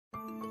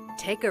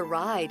Take a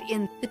ride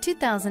in the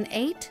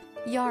 2008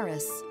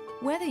 Yaris.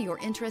 Whether you're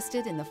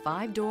interested in the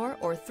 5-door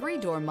or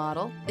 3-door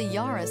model, the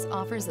Yaris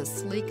offers a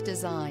sleek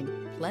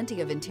design,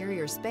 plenty of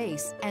interior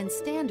space, and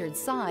standard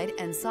side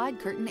and side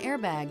curtain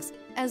airbags,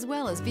 as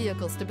well as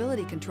vehicle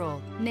stability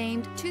control.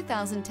 Named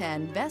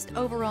 2010 Best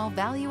Overall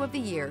Value of the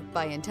Year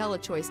by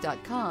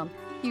IntelliChoice.com,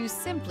 you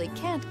simply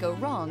can't go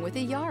wrong with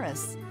a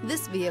Yaris.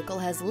 This vehicle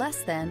has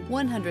less than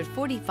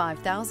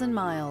 145,000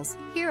 miles.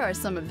 Here are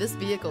some of this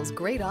vehicle's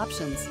great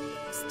options: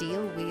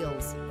 steel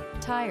wheels,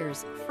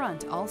 tires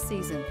front all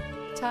season,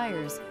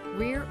 tires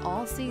rear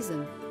all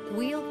season,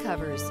 wheel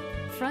covers,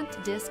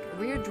 front disc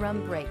rear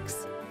drum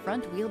brakes,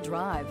 front wheel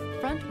drive,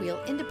 front wheel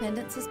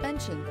independent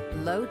suspension,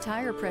 low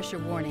tire pressure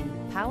warning,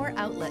 power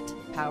outlet,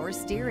 power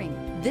steering.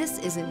 This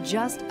isn't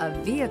just a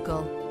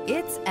vehicle,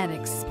 it's an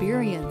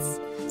experience.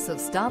 So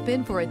stop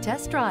in for a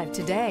test drive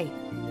today.